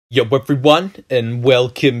Yo everyone, and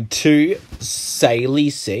welcome to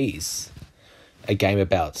Saily Seas, a game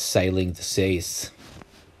about sailing the seas.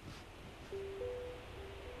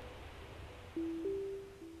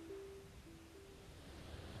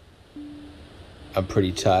 I'm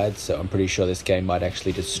pretty tired, so I'm pretty sure this game might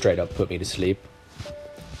actually just straight up put me to sleep.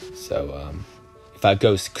 So, if I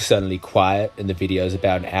go suddenly quiet and the video is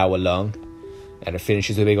about an hour long, and it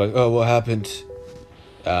finishes with me going, oh, what happened?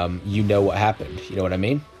 You know what happened, you know what I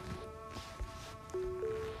mean?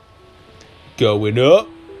 Going up,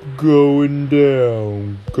 going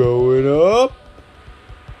down, going up.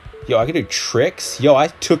 Yo, I can do tricks. Yo, I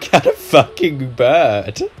took out a fucking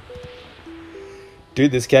bird.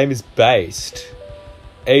 Dude, this game is based.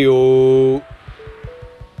 Ayo.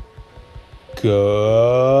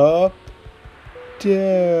 Go up,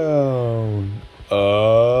 down,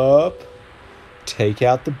 up. Take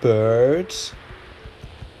out the birds.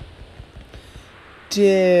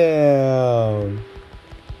 Down.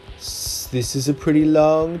 This is a pretty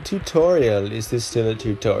long tutorial. Is this still a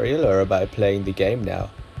tutorial, or am I playing the game now?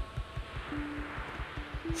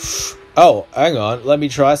 Oh, hang on. Let me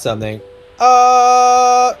try something.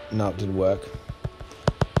 No, it didn't work.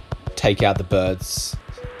 Take out the birds.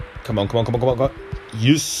 Come on, come on, come on, come on, come on.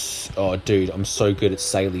 Yes. Oh, dude, I'm so good at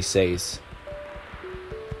Saily Seas.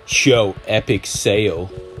 Yo, epic sail.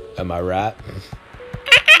 Am I right?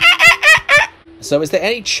 So is there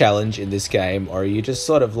any challenge in this game, or are you just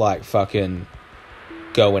sort of like fucking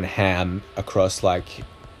going ham across like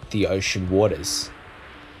the ocean waters?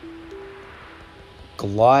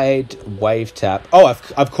 Glide, wave tap. Oh,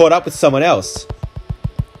 I've caught up with someone else.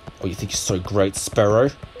 Oh, you think you're so great, Sparrow?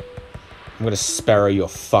 I'm gonna sparrow your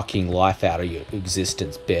fucking life out of your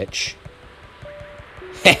existence, bitch.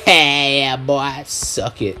 Yeah, boy,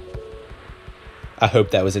 suck it. I hope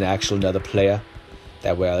that was an actual another player.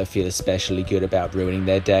 That way I feel especially good about ruining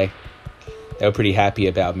their day. They were pretty happy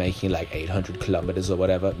about making like 800 kilometers or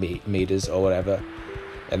whatever, meters or whatever.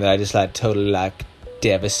 And then I just like totally like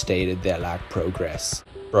devastated their like progress.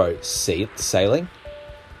 Bro, sailing?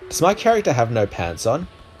 Does my character have no pants on?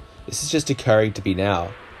 This is just occurring to me now.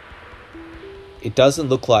 It doesn't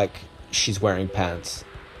look like she's wearing pants.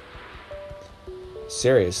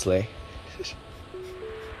 Seriously.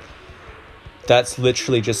 That's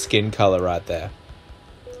literally just skin color right there.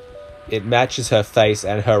 It matches her face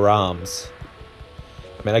and her arms.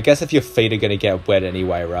 I mean, I guess if your feet are going to get wet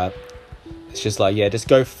anyway, right? It's just like, yeah, just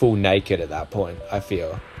go full naked at that point, I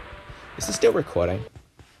feel. Is this still recording?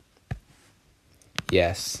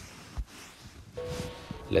 Yes.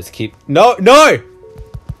 Let's keep... No!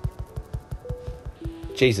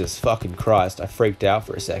 Jesus fucking Christ, I freaked out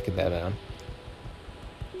for a second there, man.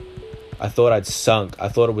 I thought I'd sunk. I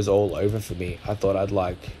thought it was all over for me. I thought I'd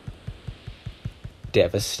like...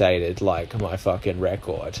 devastated like my fucking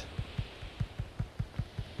record.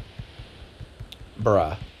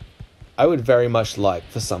 Bruh, I would very much like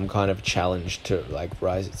for some kind of challenge to like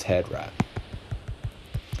rise its head, right?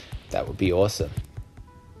 That would be awesome.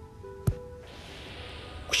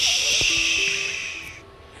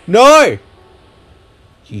 No!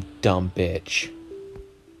 You dumb bitch.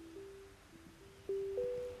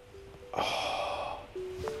 Oh,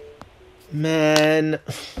 man.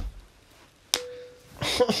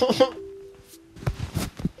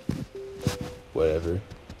 Whatever.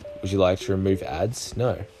 Would you like to remove ads?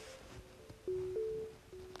 No.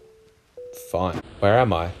 Fine. Where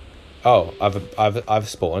am I? Oh, I've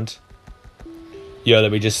spawned. Yo,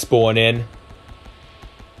 let me just spawn in.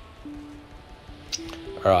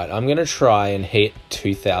 Alright, I'm gonna try and hit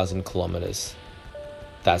 2,000 kilometers.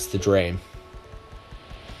 That's the dream.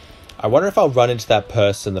 I wonder if I'll run into that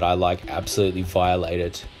person that I like absolutely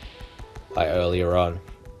violated like earlier on.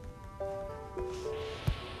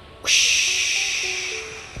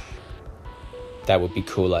 That would be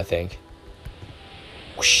cool, I think.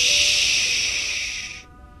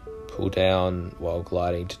 Pull down while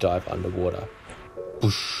gliding to dive underwater.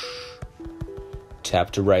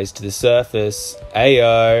 Tap to raise to the surface.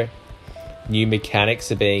 Ayo! New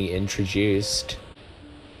mechanics are being introduced.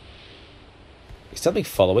 Is something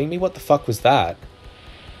following me? What the fuck was that?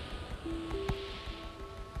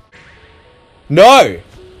 No!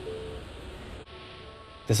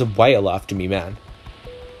 There's a whale after me, man.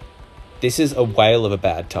 This is a whale of a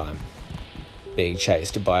bad time. Being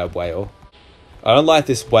chased by a whale. I don't like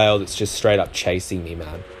this whale that's just straight up chasing me,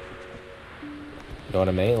 man. You know what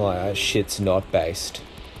I mean? Like, that shit's not based.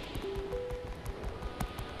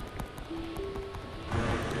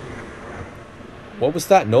 What was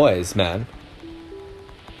that noise, man?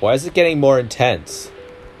 Why is it getting more intense?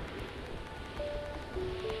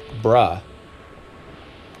 Bruh.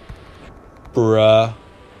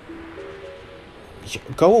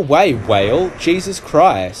 Go away, whale. Jesus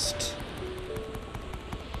Christ.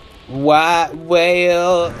 White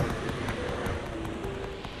whale.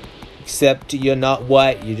 Except you're not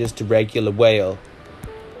white, you're just a regular whale.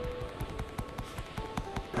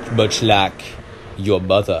 Much like your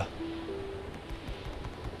mother.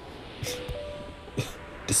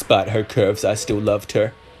 Despite her curves, I still loved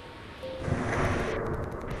her.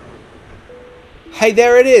 Hey,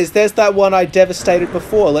 there it is. There's that one I devastated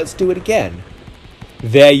before. Let's do it again.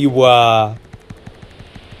 There you are.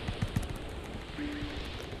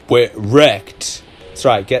 We're wrecked. That's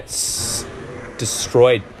right. Get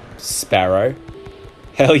destroyed, Sparrow.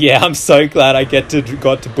 Hell yeah, I'm so glad I got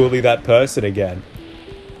to bully that person again.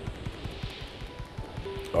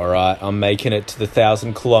 Alright, I'm making it to the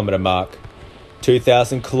 1,000-kilometer mark.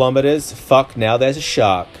 2,000 kilometers? Fuck, now there's a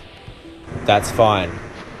shark. That's fine.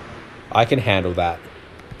 I can handle that.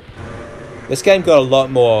 This game got a lot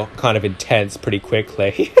more kind of intense pretty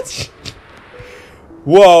quickly.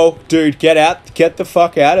 Whoa, dude, get the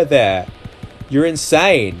fuck out of there. You're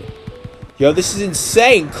insane. Yo, this is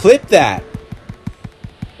insane. Clip that.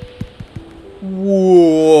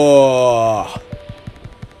 Whoa.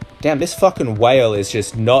 Damn, this fucking whale is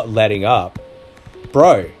just not letting up.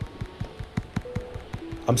 Bro.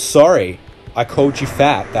 I'm sorry. I called you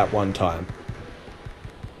fat that one time.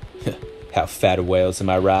 How fat are whales, am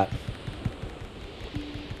I right?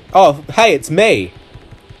 Oh, hey, it's me.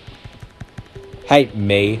 Hey,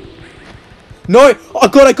 me. No! Oh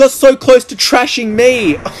god, I got so close to trashing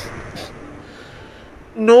me!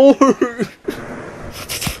 No!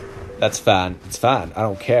 That's fine. It's fine. I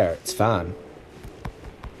don't care. It's fine.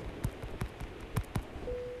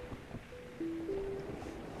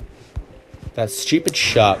 That stupid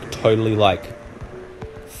shark totally, like,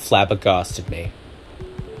 flabbergasted me.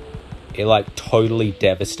 It, like, totally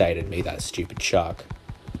devastated me, that stupid shark.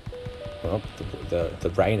 Well,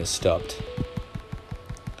 the rain has stopped.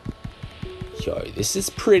 Yo, this is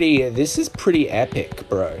pretty epic,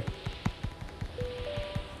 bro.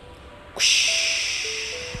 Whoosh.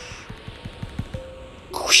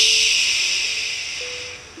 Whoosh.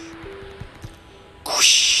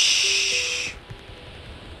 Whoosh.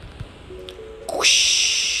 Whoosh.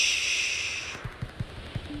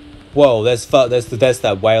 Whoa, there's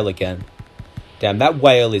that whale again. Damn, that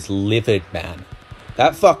whale is livid, man.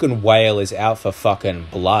 That fucking whale is out for fucking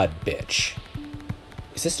blood, bitch.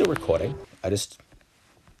 Is this still recording?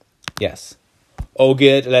 Yes. All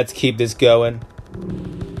good, let's keep this going.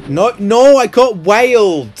 No, I got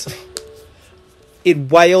whaled. It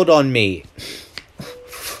wailed on me.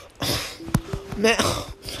 Man.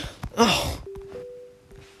 Oh.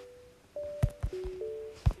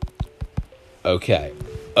 Okay.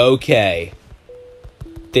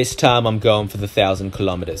 This time I'm going for the 1,000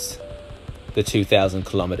 kilometers. The 2,000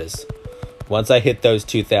 kilometers. Once I hit those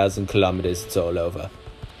 2,000 kilometers, it's all over.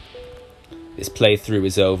 This playthrough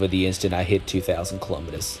is over the instant I hit 2,000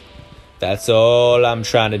 kilometers. That's all I'm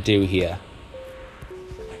trying to do here.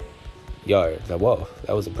 Yo, whoa,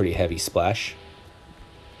 that was a pretty heavy splash.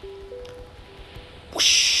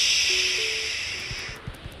 Whoosh.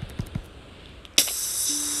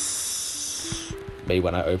 Me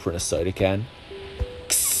when I open a soda can.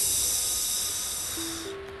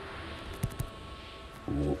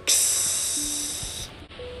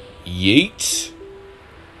 Yeet.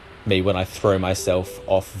 Me when I throw myself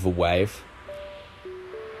off of a wave.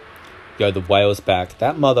 Yo, the whale's back.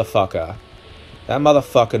 That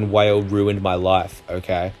motherfucking whale ruined my life,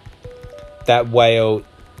 okay? That whale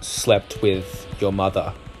slept with your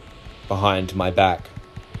mother behind my back.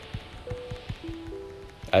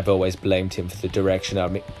 I've always blamed him for the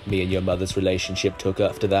direction me and your mother's relationship took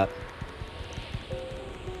after that.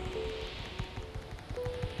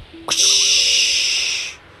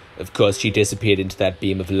 Of course, she disappeared into that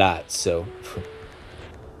beam of light, so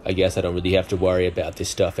I guess I don't really have to worry about this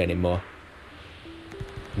stuff anymore.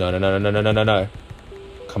 No.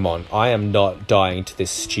 Come on, I am not dying to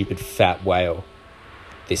this stupid fat whale.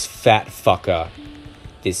 This fat fucker.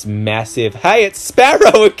 This massive... Hey, it's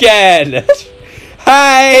Sparrow again!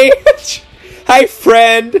 Hey! Hey,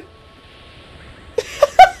 friend!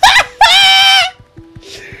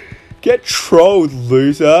 Get trolled,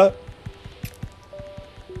 loser!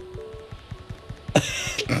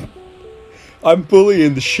 I'm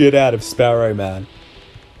bullying the shit out of Sparrow, man.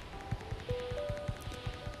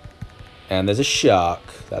 And there's a shark.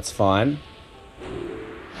 That's fine.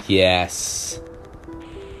 Yes.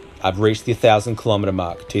 I've reached the 1,000 kilometer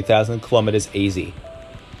mark. 2,000 kilometers easy.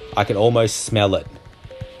 I can almost smell it.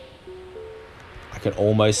 I can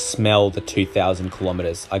almost smell the 2,000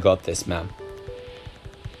 kilometers. I got this, man.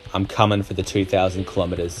 I'm coming for the 2,000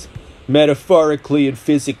 kilometers. Metaphorically and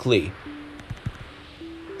physically.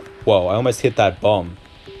 Whoa, I almost hit that bomb.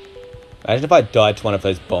 Imagine if I died to one of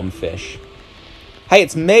those bomb fish. Hey,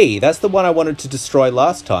 it's me! That's the one I wanted to destroy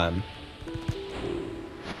last time.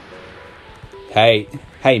 Hey,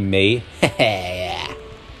 me.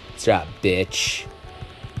 That's right, bitch.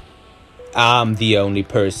 I'm the only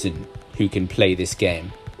person who can play this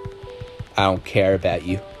game. I don't care about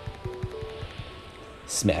you.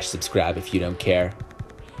 Smash subscribe if you don't care.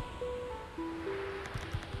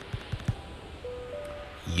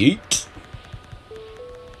 Yeet.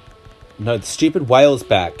 No, the stupid whale's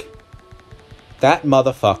back. That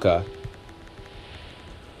motherfucker.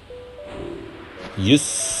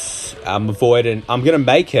 Yes. I'm avoiding. I'm gonna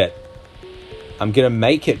make it. I'm gonna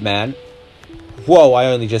make it, man. Whoa, I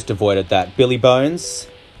only just avoided that. Billy Bones.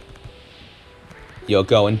 You're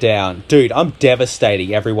going down. Dude, I'm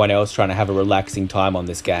devastating everyone else trying to have a relaxing time on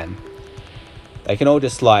this game. They can all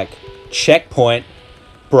just like, checkpoint.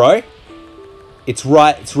 Bro, it's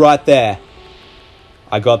right there.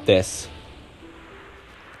 I got this.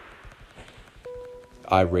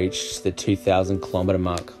 I reached the 2,000 kilometer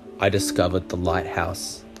mark. I discovered the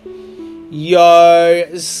lighthouse. Yo,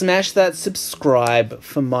 smash that subscribe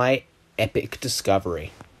for my epic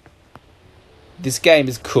discovery. This game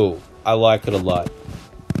is cool. I like it a lot.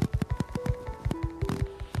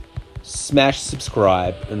 Smash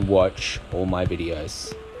subscribe and watch all my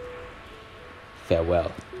videos.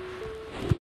 Farewell.